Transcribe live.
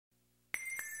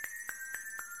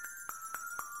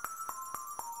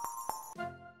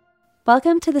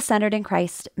Welcome to the Centered in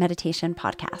Christ Meditation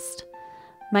Podcast.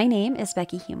 My name is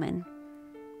Becky Human.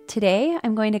 Today,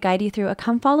 I'm going to guide you through a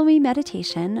Come Follow Me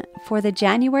meditation for the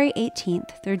January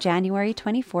 18th through January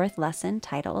 24th lesson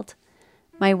titled,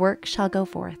 My Work Shall Go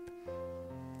Forth.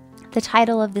 The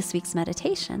title of this week's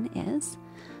meditation is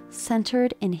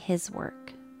Centered in His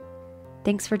Work.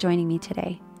 Thanks for joining me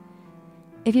today.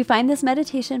 If you find this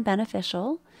meditation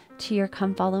beneficial to your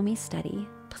Come Follow Me study,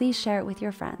 please share it with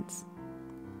your friends.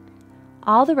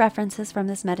 All the references from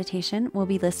this meditation will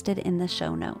be listed in the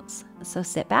show notes, so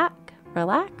sit back,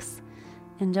 relax,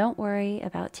 and don't worry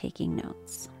about taking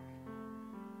notes.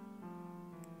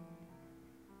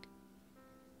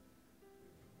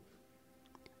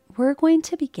 We're going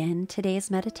to begin today's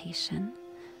meditation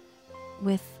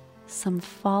with some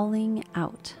falling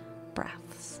out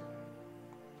breaths.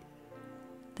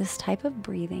 This type of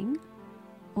breathing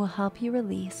will help you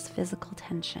release physical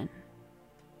tension.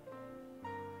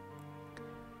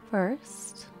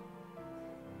 First,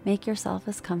 make yourself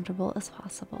as comfortable as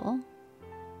possible,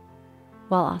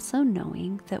 while also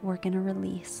knowing that we're going to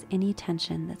release any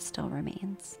tension that still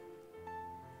remains.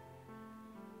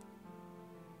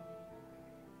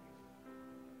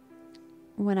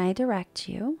 When I direct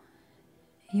you,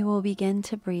 you will begin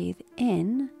to breathe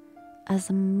in as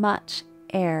much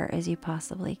air as you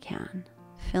possibly can,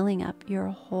 filling up your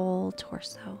whole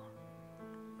torso.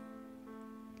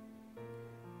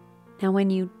 Now, when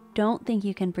you don't think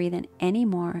you can breathe in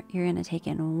anymore, you're going to take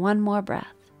in one more breath,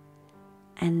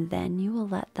 and then you will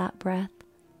let that breath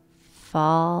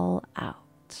fall out.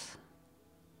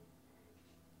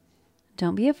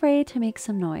 Don't be afraid to make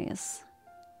some noise.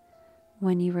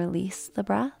 When you release the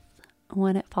breath,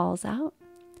 when it falls out,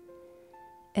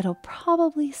 it'll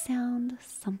probably sound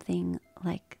something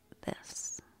like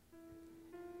this.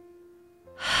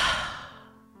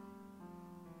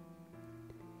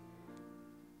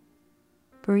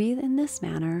 Breathe in this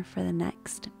manner for the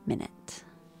next minute.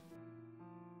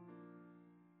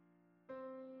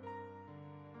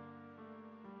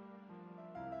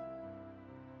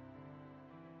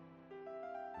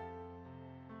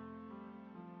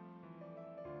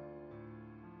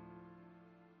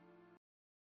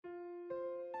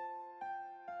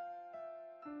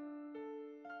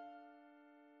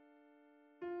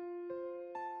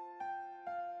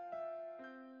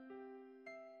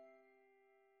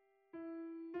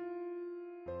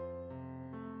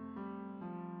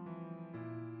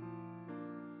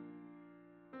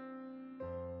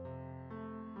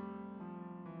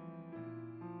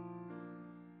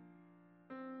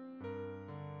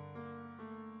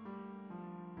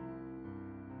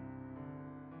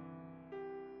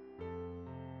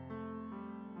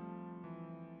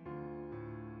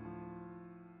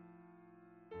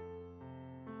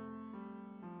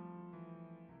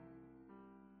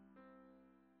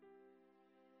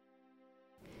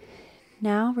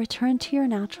 Now return to your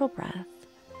natural breath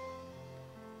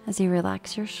as you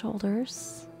relax your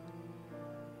shoulders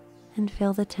and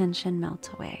feel the tension melt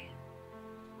away.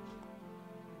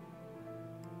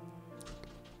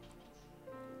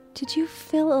 Did you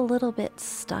feel a little bit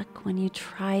stuck when you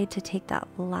tried to take that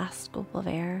last gulp of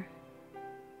air?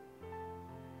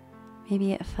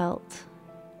 Maybe it felt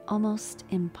almost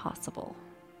impossible,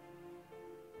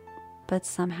 but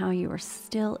somehow you were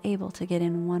still able to get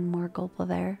in one more gulp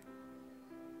of air.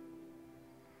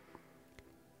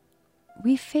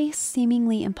 We face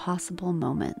seemingly impossible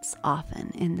moments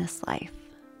often in this life.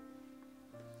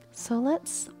 So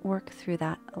let's work through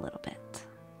that a little bit.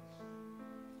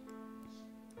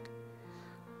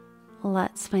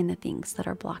 Let's find the things that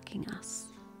are blocking us.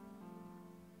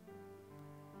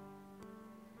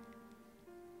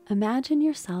 Imagine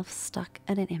yourself stuck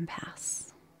at an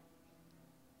impasse.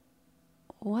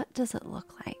 What does it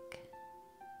look like?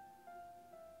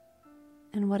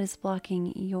 And what is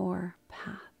blocking your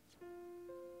path?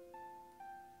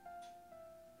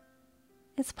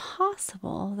 It's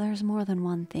possible there's more than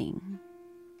one thing.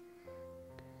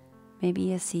 Maybe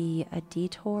you see a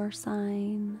detour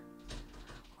sign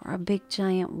or a big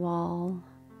giant wall.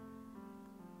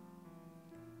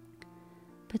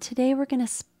 But today we're going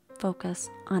to focus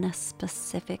on a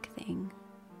specific thing.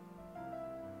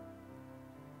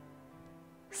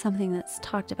 Something that's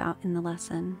talked about in the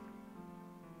lesson.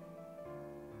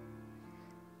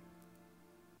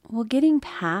 Will getting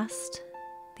past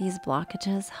these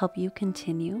blockages help you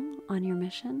continue on your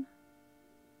mission?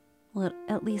 Will it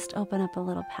at least open up a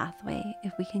little pathway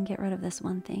if we can get rid of this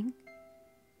one thing?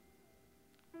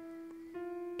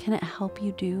 Can it help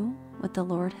you do what the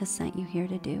Lord has sent you here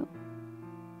to do?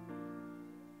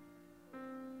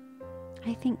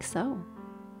 I think so.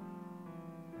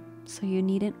 So you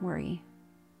needn't worry.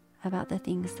 about the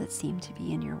things that seem to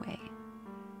be in your way.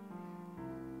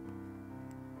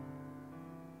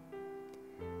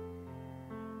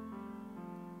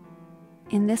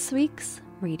 In this week's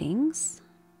readings,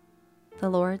 the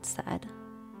Lord said,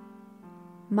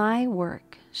 "My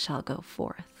work shall go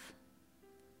forth."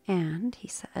 And he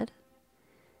said,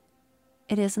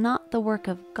 "It is not the work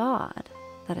of God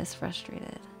that is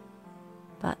frustrated,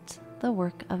 but the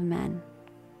work of men."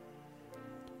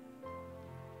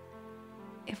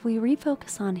 If we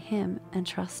refocus on Him and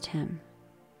trust Him,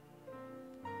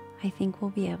 I think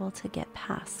we'll be able to get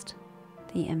past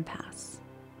the impasse.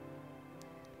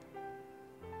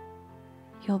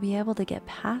 You'll be able to get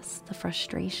past the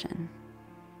frustration.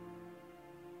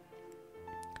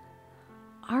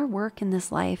 Our work in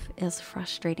this life is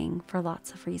frustrating for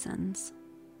lots of reasons.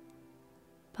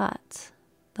 But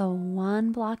the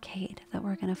one blockade that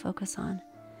we're going to focus on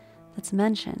that's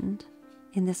mentioned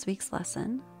in this week's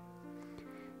lesson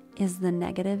is the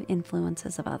negative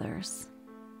influences of others.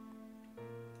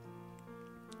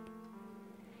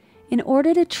 In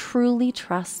order to truly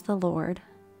trust the Lord,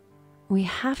 we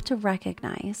have to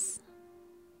recognize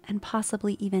and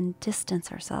possibly even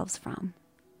distance ourselves from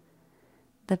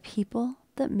the people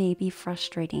that may be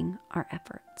frustrating our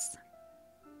efforts.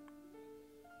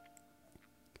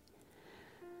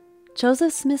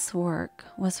 Joseph Smith's work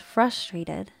was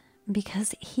frustrated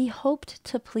because he hoped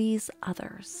to please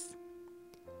others.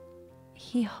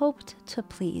 He hoped to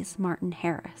please Martin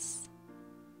Harris.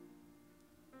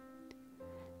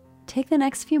 Take the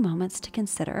next few moments to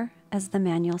consider, as the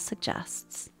manual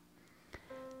suggests,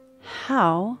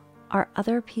 how are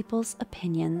other people's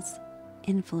opinions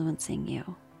influencing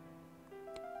you?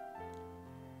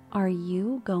 Are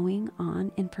you going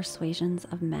on in persuasions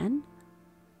of men,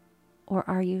 or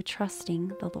are you trusting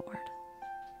the Lord?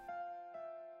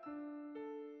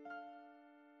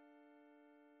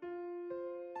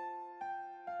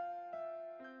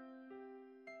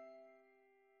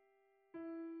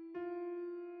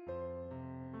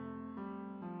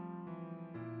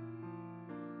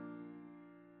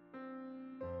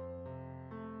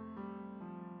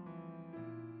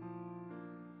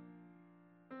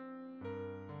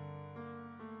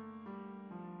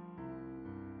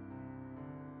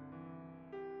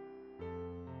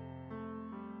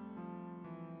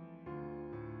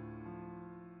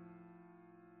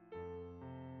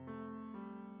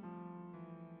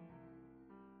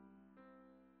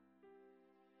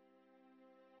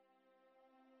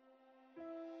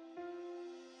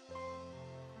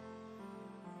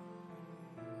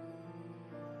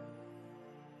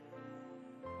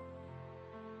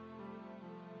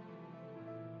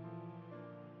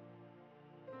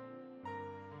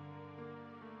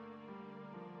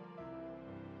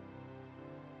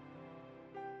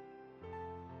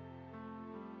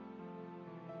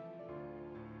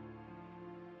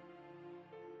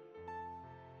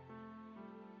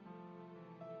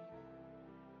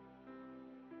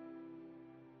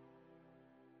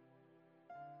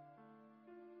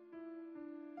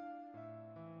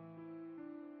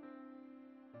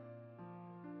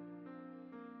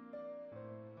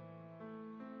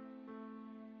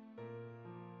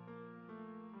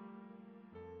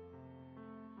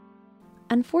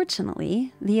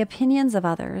 Unfortunately, the opinions of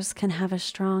others can have a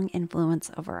strong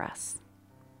influence over us.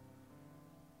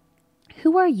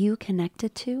 Who are you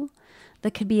connected to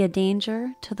that could be a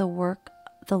danger to the work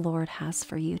the Lord has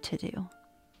for you to do?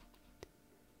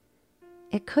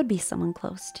 It could be someone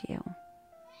close to you.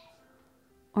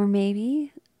 Or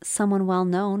maybe someone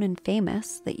well-known and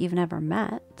famous that you've never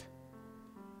met,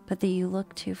 but that you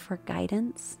look to for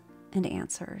guidance and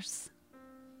answers.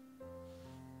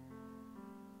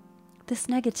 This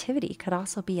negativity could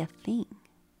also be a thing.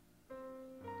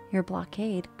 Your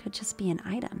blockade could just be an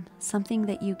item, something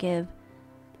that you give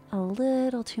a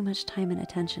little too much time and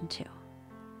attention to.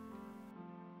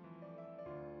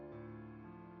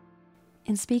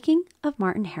 In speaking of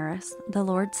Martin Harris, the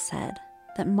Lord said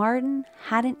that Martin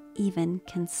hadn't even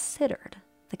considered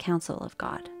the counsel of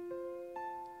God.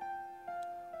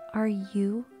 Are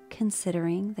you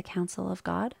considering the counsel of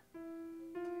God?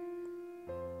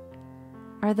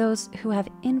 Are those who have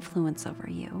influence over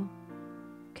you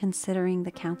considering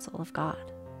the counsel of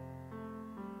God?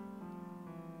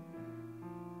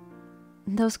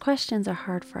 Those questions are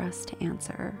hard for us to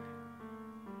answer.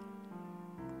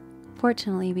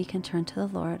 Fortunately, we can turn to the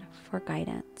Lord for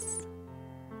guidance.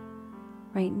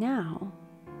 Right now,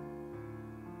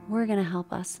 we're going to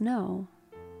help us know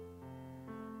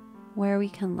where we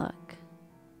can look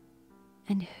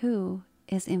and who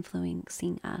is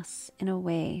influencing us in a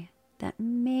way that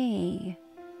may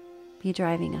be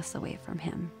driving us away from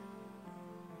Him.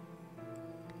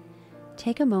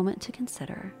 take a moment to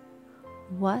consider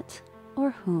what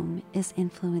or whom is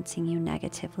influencing you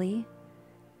negatively,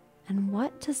 and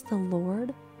what does the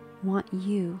Lord want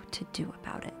you to do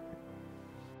about it?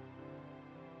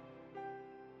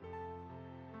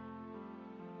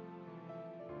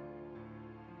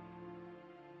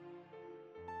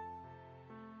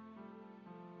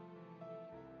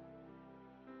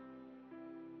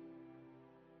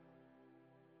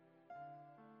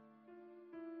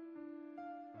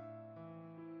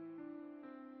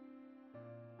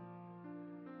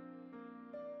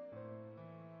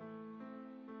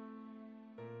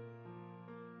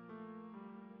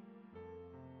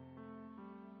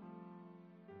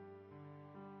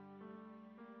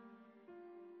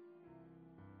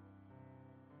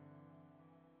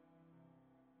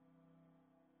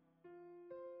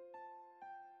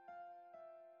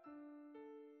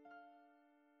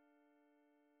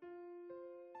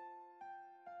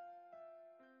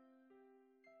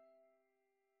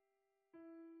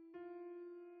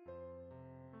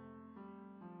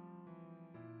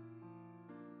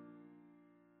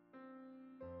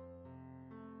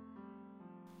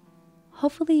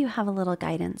 Hopefully you have a little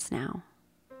guidance now.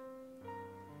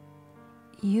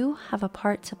 You have a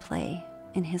part to play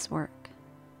in His work.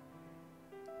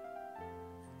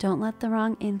 Don't let the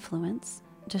wrong influence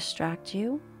distract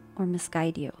you or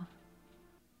misguide you.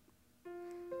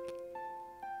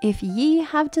 If ye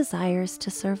have desires to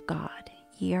serve God,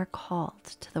 ye are called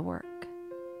to the work.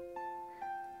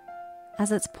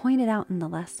 As it's pointed out in the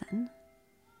lesson,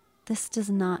 this does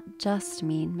not just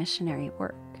mean missionary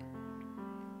work.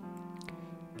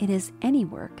 It is any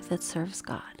work that serves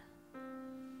God.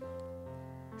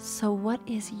 So what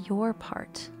is your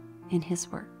part in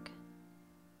His work?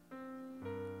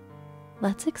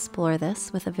 Let's explore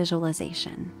this with a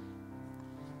visualization.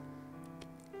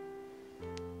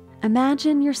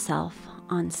 Imagine yourself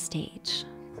on stage.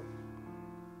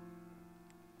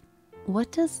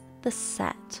 What does the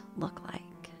set look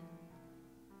like?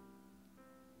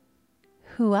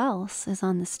 Who else is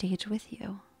on the stage with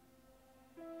you?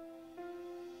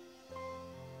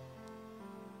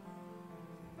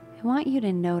 I want you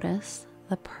to notice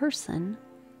the person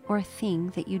or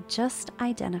thing that you just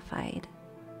identified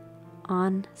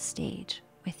on stage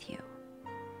with you.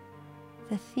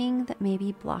 The thing that may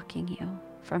be blocking you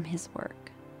from His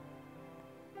work,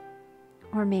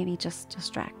 or maybe just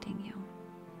distracting you.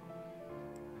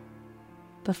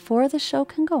 Before the show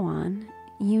can go on,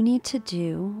 you need to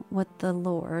do what the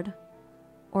Lord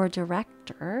or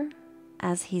director,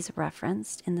 as He's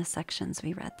referenced in the sections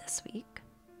we read this week,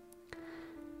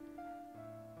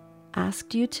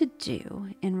 asked you to do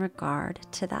in regard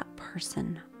to that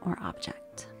person or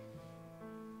object.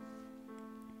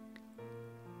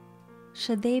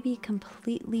 Should they be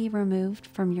completely removed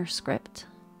from your script?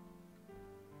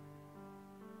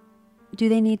 Do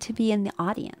they need to be in the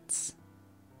audience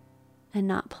and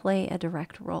not play a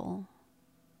direct role?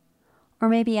 Or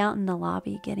maybe out in the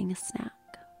lobby getting a snack?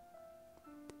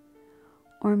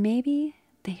 Or maybe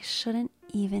they shouldn't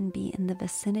even be in the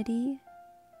vicinity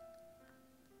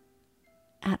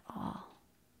at all.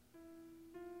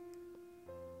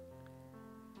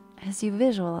 As you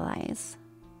visualize,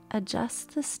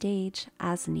 adjust the stage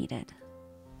as needed.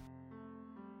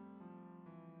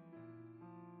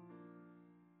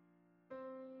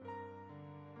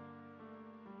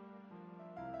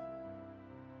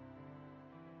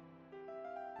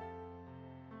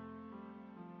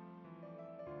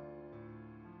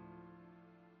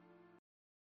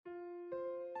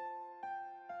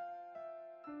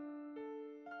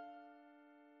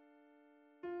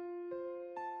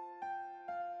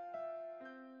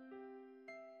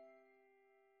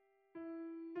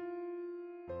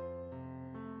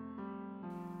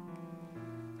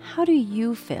 How do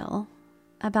you feel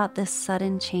about this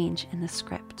sudden change in the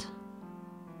script?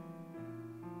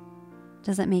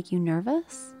 Does it make you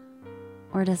nervous,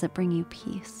 or does it bring you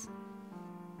peace?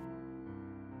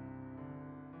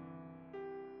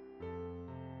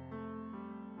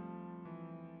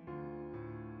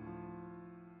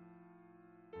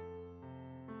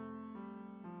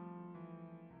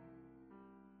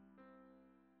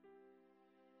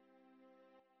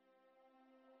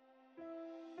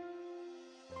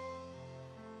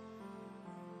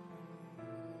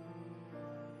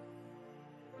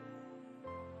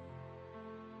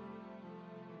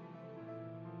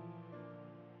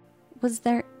 Was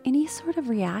there any sort of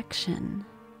reaction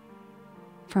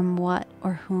from what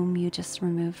or whom you just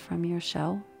removed from your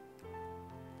show?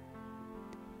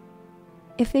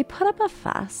 If they put up a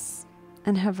fuss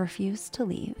and have refused to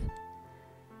leave,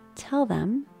 tell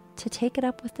them to take it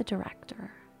up with the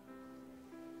director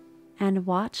and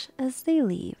watch as they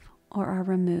leave or are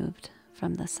removed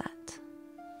from the set.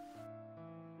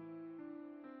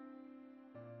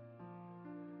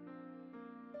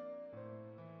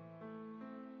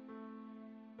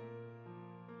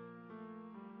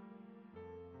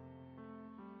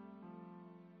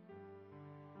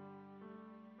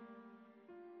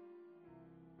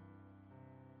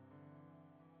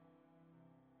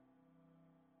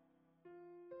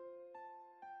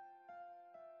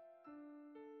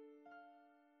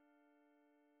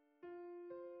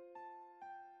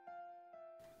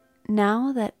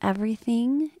 Now that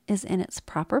everything is in its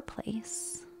proper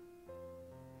place,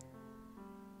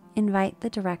 invite the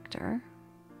director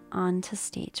onto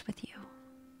stage with you.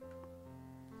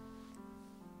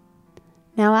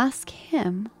 Now ask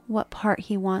him what part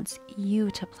he wants you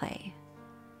to play.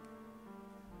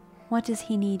 What does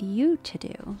he need you to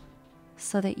do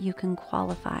so that you can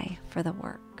qualify for the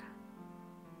work?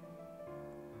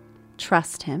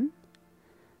 Trust him.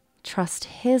 Trust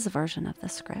his version of the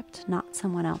script, not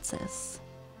someone else's.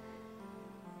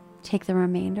 Take the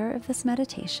remainder of this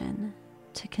meditation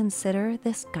to consider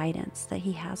this guidance that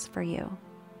he has for you.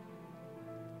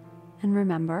 And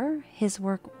remember, his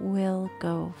work will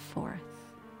go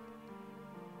forth.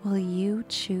 Will you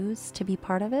choose to be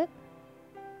part of it?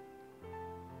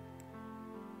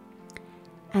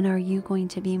 And are you going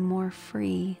to be more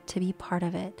free to be part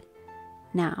of it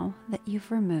now that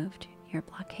you've removed your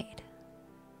blockade?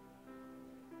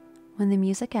 When the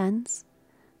music ends,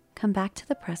 come back to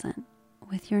the present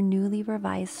with your newly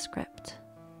revised script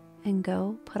and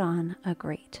go put on a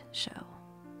great show.